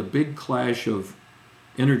going to be a big clash of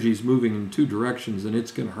energies moving in two directions, and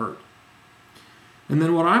it's going to hurt. And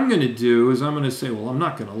then what I'm going to do is I'm going to say, well, I'm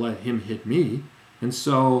not going to let him hit me. And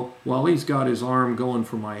so while he's got his arm going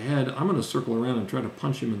for my head, I'm going to circle around and try to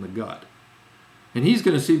punch him in the gut. And he's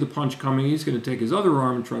going to see the punch coming. He's going to take his other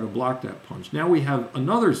arm and try to block that punch. Now we have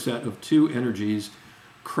another set of two energies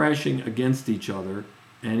crashing against each other,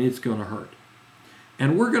 and it's going to hurt.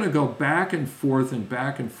 And we're going to go back and forth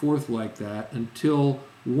like that until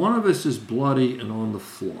one of us is bloody and on the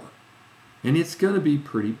floor. And it's going to be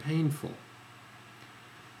pretty painful.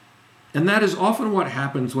 And that is often what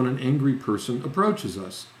happens when an angry person approaches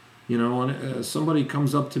us. When somebody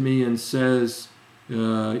comes up to me and says,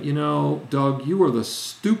 Doug, you are the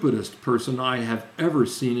stupidest person I have ever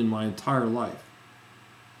seen in my entire life.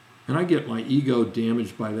 And I get my ego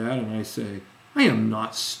damaged by that, and I say, I am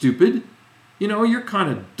not stupid. You're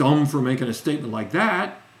kind of dumb for making a statement like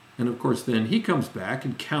that. And of course, then he comes back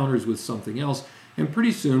and counters with something else. And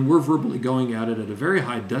pretty soon, we're verbally going at it at a very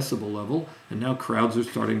high decibel level, and now crowds are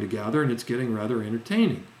starting to gather, and it's getting rather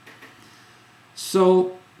entertaining.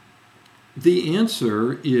 So the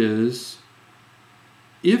answer is,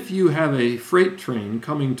 if you have a freight train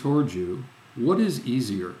coming towards you, what is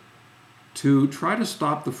easier? To try to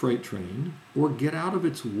stop the freight train or get out of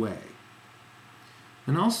its way?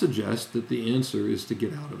 And I'll suggest that the answer is to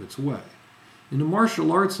get out of its way. In a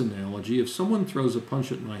martial arts analogy, if someone throws a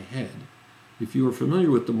punch at my head, if you are familiar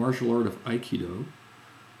with the martial art of Aikido,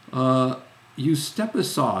 you step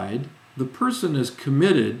aside, the person is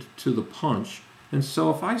committed to the punch, and so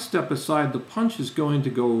if I step aside, the punch is going to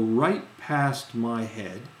go right past my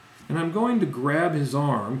head, and I'm going to grab his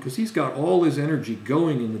arm, because he's got all his energy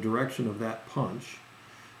going in the direction of that punch,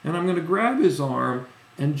 and I'm going to grab his arm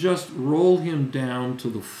and just roll him down to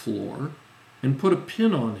the floor and put a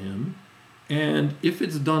pin on him. And if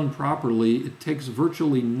it's done properly, it takes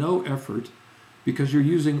virtually no effort because you're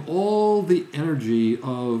using all the energy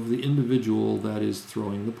of the individual that is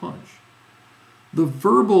throwing the punch. The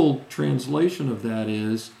verbal translation of that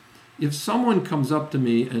is, if someone comes up to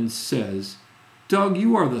me and says, "Doug,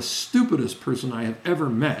 you are the stupidest person I have ever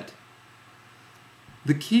met,"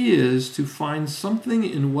 the key is to find something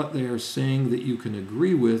in what they are saying that you can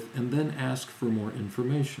agree with and then ask for more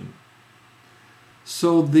information.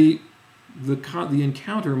 So the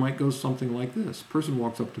encounter might go something like this. A person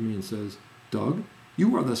walks up to me and says, "Doug,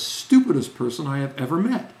 you are the stupidest person I have ever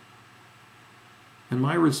met." And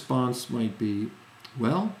my response might be,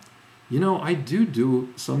 "Well, I do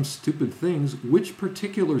some stupid things. Which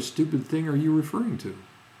particular stupid thing are you referring to?"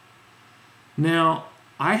 Now,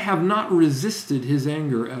 I have not resisted his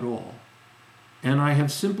anger at all, and I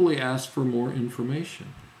have simply asked for more information.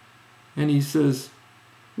 And he says,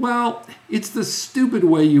 "Well, it's the stupid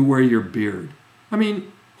way you wear your beard. I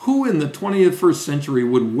mean, who in the 21st century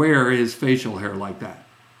would wear his facial hair like that?"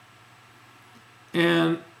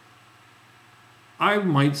 And I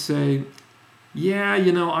might say, "Yeah,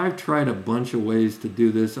 I've tried a bunch of ways to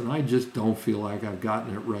do this, and I just don't feel like I've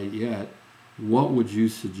gotten it right yet. What would you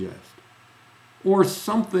suggest?" Or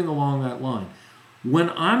something along that line. When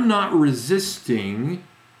I'm not resisting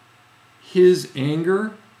his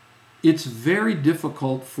anger, it's very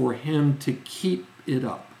difficult for him to keep it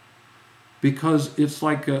up, because it's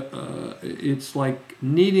like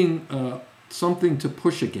needing something to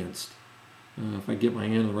push against. If I get my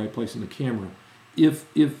hand in the right place in the camera, if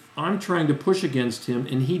I'm trying to push against him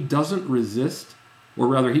and he doesn't resist, or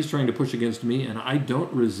rather he's trying to push against me and I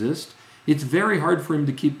don't resist, it's very hard for him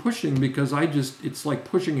to keep pushing, because it's like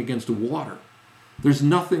pushing against water. There's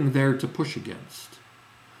nothing there to push against.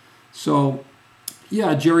 So,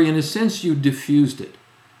 yeah, Jerry, in a sense, you diffused it,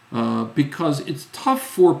 because it's tough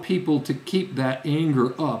for people to keep that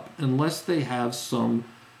anger up unless they have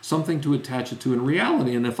something to attach it to in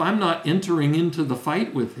reality. And if I'm not entering into the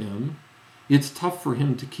fight with him, it's tough for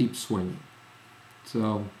him to keep swinging.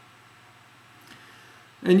 So,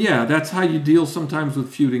 and yeah, that's how you deal sometimes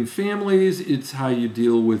with feuding families. It's how you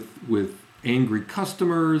deal with angry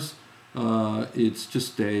customers. It's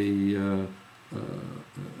just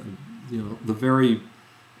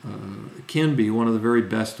can be one of the very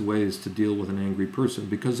best ways to deal with an angry person,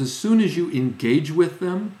 because as soon as you engage with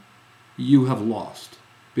them, you have lost,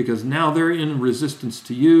 because now they're in resistance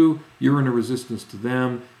to you, you're in a resistance to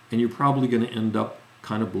them, and you're probably going to end up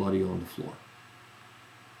kind of bloody on the floor.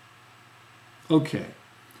 Okay.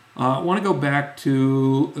 I want to go back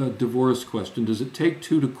to a divorce question. Does it take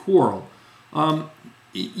two to quarrel?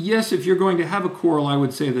 Yes, if you're going to have a quarrel, I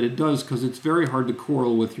would say that it does, because it's very hard to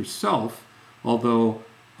quarrel with yourself, although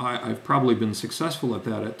I've probably been successful at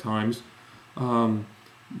that at times.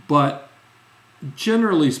 But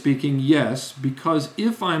generally speaking, yes, because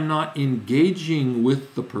if I'm not engaging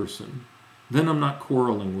with the person, then I'm not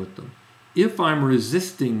quarreling with them. If I'm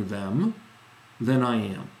resisting them, then I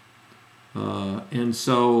am. And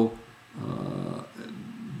so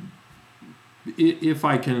if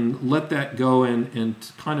I can let that go and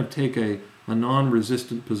kind of take a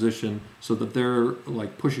non-resistant position so that they're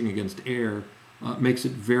like pushing against air, makes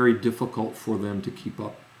it very difficult for them to keep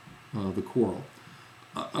up the quarrel.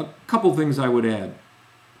 A couple things I would add.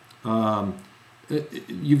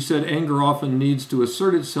 You've said anger often needs to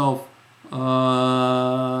assert itself.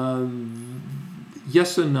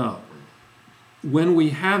 Yes and no. When we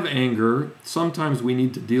have anger, sometimes we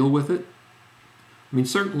need to deal with it. I mean,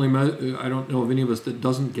 certainly, I don't know of any of us that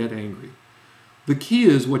doesn't get angry. The key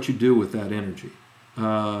is what you do with that energy.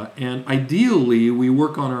 And ideally, we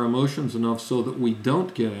work on our emotions enough so that we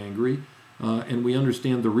don't get angry, and we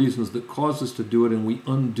understand the reasons that cause us to do it, and we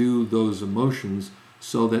undo those emotions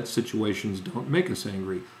so that situations don't make us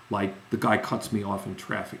angry. Like the guy cuts me off in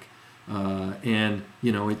traffic, and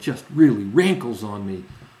it just really rankles on me.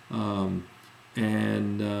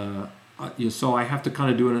 And so I have to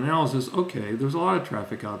kind of do an analysis. Okay, there's a lot of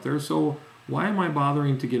traffic out there, so why am I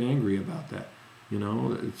bothering to get angry about that?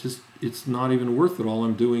 It's not even worth it. All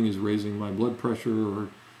I'm doing is raising my blood pressure, or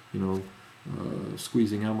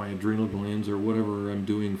squeezing out my adrenal glands, or whatever I'm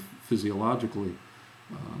doing physiologically.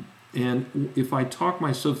 And if I talk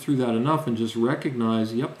myself through that enough and just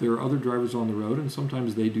recognize, yep, there are other drivers on the road, and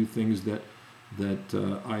sometimes they do things that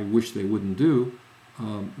I wish they wouldn't do,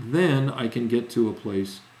 then I can get to a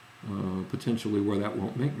place potentially where that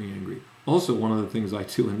won't make me angry. Also, one of the things I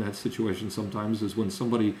do in that situation sometimes is when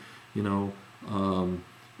somebody,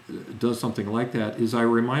 does something like that, is I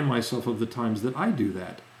remind myself of the times that I do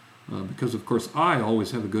that. Because, of course, I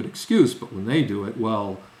always have a good excuse, but when they do it,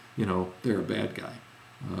 well, they're a bad guy.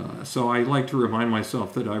 So I like to remind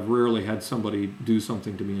myself that I've rarely had somebody do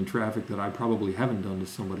something to me in traffic that I probably haven't done to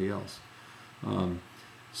somebody else.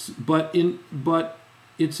 But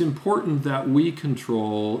it's important that we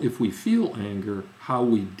control, if we feel anger, how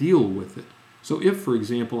we deal with it. So if, for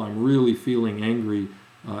example, I'm really feeling angry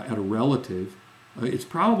at a relative, it's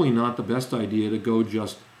probably not the best idea to go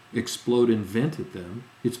just explode and vent at them.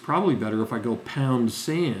 It's probably better if I go pound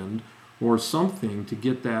sand or something to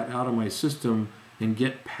get that out of my system and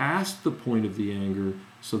get past the point of the anger,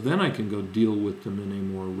 so then I can go deal with them in a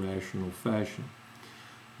more rational fashion.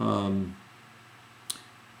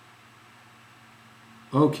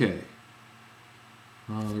 Okay.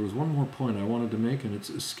 There was one more point I wanted to make, and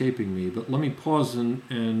it's escaping me, but let me pause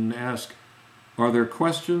and ask, are there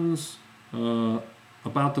questions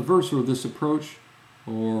about the verse or this approach,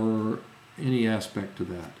 or any aspect to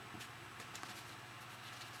that?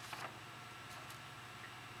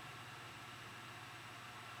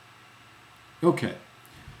 Okay.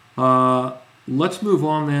 Let's move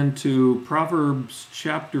on then to Proverbs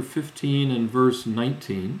chapter 15 and verse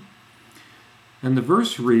 19. And the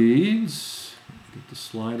verse reads, get the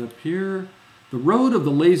slide up here. The road of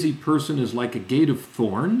the lazy person is like a gate of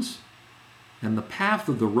thorns, and the path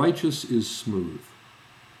of the righteous is smooth.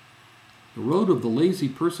 The road of the lazy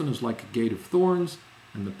person is like a gate of thorns,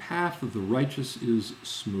 and the path of the righteous is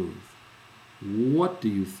smooth. What do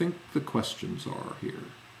you think the questions are here?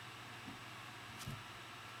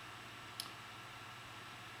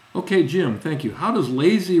 Okay, Jim, thank you. How does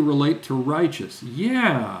lazy relate to righteous?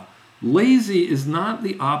 Yeah, lazy is not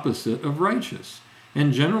the opposite of righteous.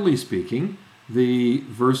 And generally speaking, the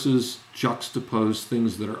verses juxtapose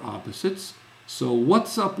things that are opposites. So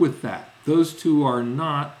what's up with that? Those two are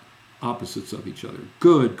not opposites of each other.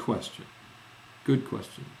 Good question. Good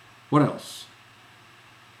question. What else?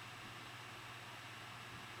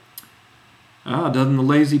 Doesn't the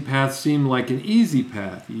lazy path seem like an easy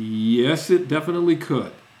path? Yes, it definitely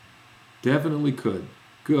could. Definitely could.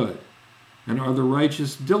 Good. And are the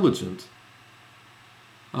righteous diligent?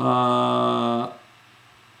 I'm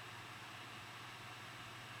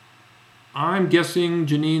guessing,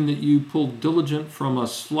 Janine, that you pulled diligent from a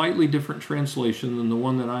slightly different translation than the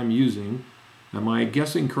one that I'm using. Am I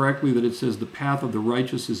guessing correctly that it says the path of the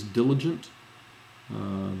righteous is diligent?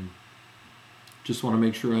 Just want to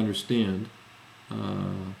make sure I understand.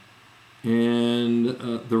 And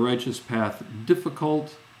the righteous path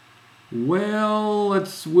difficult? Well,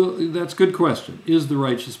 that's a good question. Is the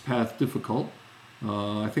righteous path difficult?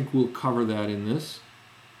 I think we'll cover that in this.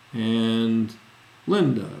 And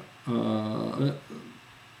Linda,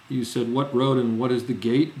 you said what road and what is the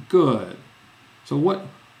gate? Good. So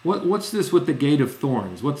what's this with the gate of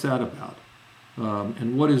thorns? What's that about?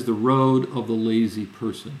 And what is the road of the lazy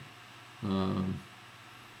person?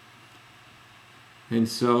 And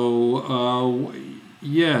so,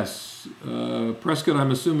 yes, Prescott,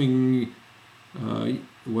 I'm assuming,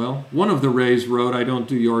 one of the Rays wrote, I don't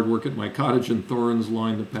do yard work at my cottage, and thorns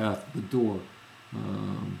line the path of the door.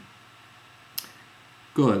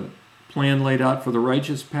 Good. Plan laid out for the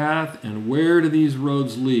righteous path, and where do these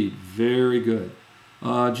roads lead? Very good.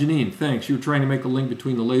 Janine, thanks. You were trying to make a link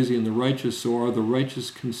between the lazy and the righteous, so are the righteous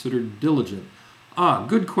considered diligent?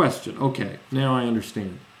 Good question. Okay, now I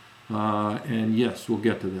understand. And yes, we'll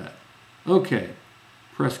get to that. Okay,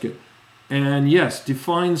 Prescott. And yes,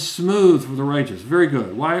 define smooth for the righteous. Very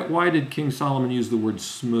good. Why did King Solomon use the word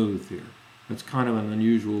smooth here? That's kind of an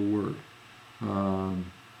unusual word.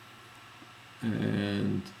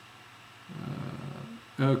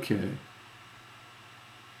 Okay.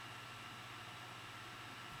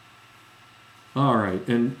 All right,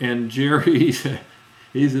 and Jerry,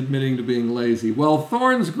 he's admitting to being lazy. Well,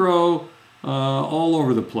 thorns grow all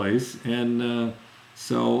over the place, and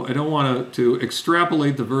so I don't want to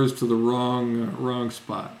extrapolate the verse to the wrong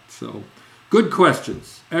spot. So, good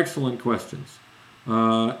questions, excellent questions.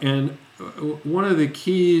 And one of the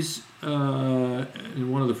keys,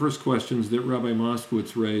 and one of the first questions that Rabbi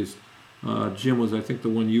Moskowitz raised, Jim, was I think the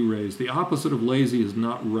one you raised. The opposite of lazy is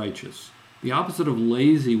not righteous. The opposite of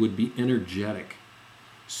lazy would be energetic.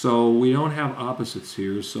 So we don't have opposites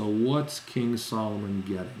here. So what's King Solomon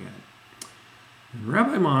getting at? And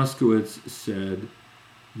Rabbi Moskowitz said,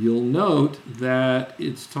 you'll note that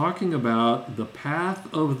it's talking about the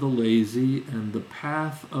path of the lazy and the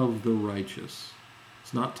path of the righteous.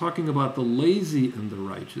 It's not talking about the lazy and the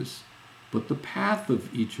righteous, but the path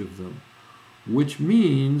of each of them, which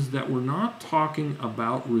means that we're not talking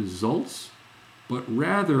about results, but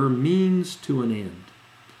rather means to an end.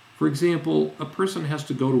 For example, a person has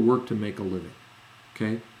to go to work to make a living.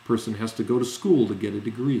 Okay? A person has to go to school to get a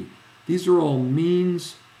degree. These are all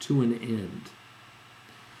means to an end.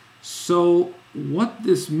 So what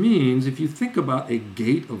this means, if you think about a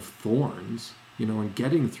gate of thorns, and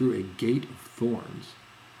getting through a gate of thorns,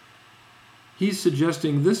 he's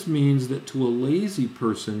suggesting this means that to a lazy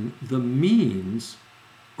person, the means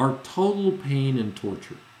are total pain and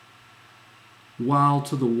torture, while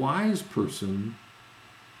to the wise person,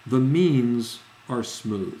 the means are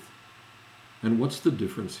smooth. And what's the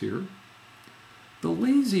difference here? The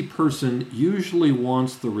lazy person usually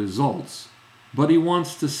wants the results, but he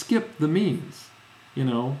wants to skip the means.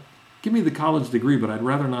 Give me the college degree, but I'd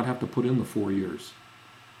rather not have to put in the 4 years.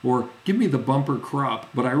 Or give me the bumper crop,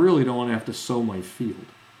 but I really don't want to have to sow my field.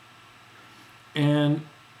 And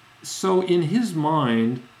so in his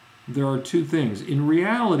mind, there are two things. In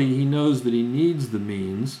reality, he knows that he needs the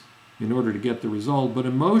means in order to get the result, but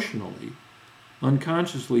emotionally,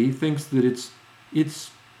 unconsciously, he thinks that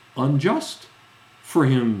it's unjust for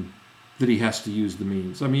him that he has to use the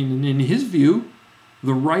means. I mean, in his view,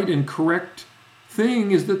 the right and correct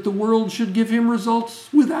thing is that the world should give him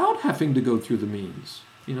results without having to go through the means.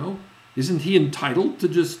 Isn't he entitled to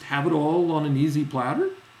just have it all on an easy platter?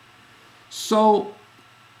 So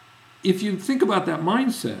if you think about that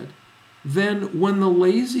mindset, then when the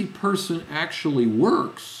lazy person actually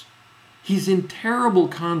works, he's in terrible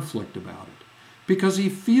conflict about it because he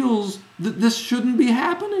feels that this shouldn't be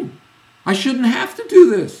happening. I shouldn't have to do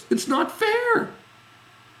this. It's not fair.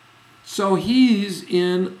 So he's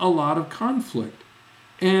in a lot of conflict.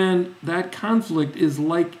 And that conflict is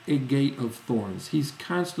like a gate of thorns. He's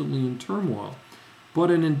constantly in turmoil.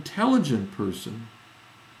 But an intelligent person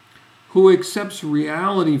who accepts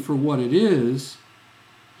reality for what it is,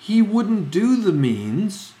 he wouldn't do the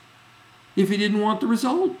means if he didn't want the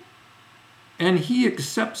result. And he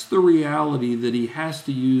accepts the reality that he has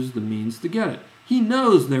to use the means to get it. He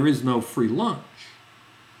knows there is no free lunch.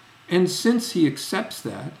 And since he accepts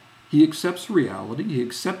that, he accepts reality, he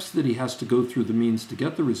accepts that he has to go through the means to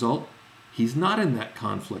get the result, he's not in that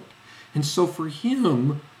conflict. And so for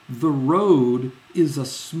him, the road is a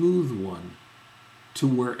smooth one to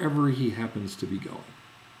wherever he happens to be going.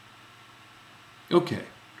 Okay,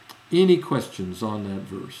 any questions on that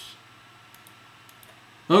verse?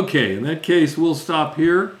 Okay, in that case, we'll stop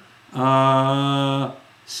here.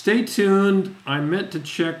 Stay tuned. I meant to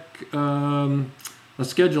check a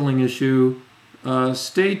scheduling issue.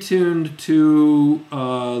 Stay tuned to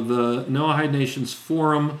the Noahide Nations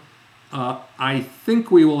Forum. I think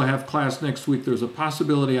we will have class next week. There's a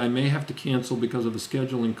possibility I may have to cancel because of a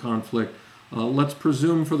scheduling conflict. Let's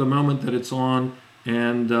presume for the moment that it's on,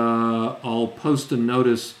 and I'll post a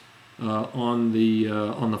notice on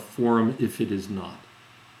the forum if it is not.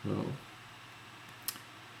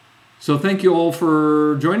 So thank you all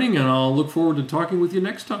for joining, and I'll look forward to talking with you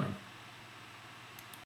next time.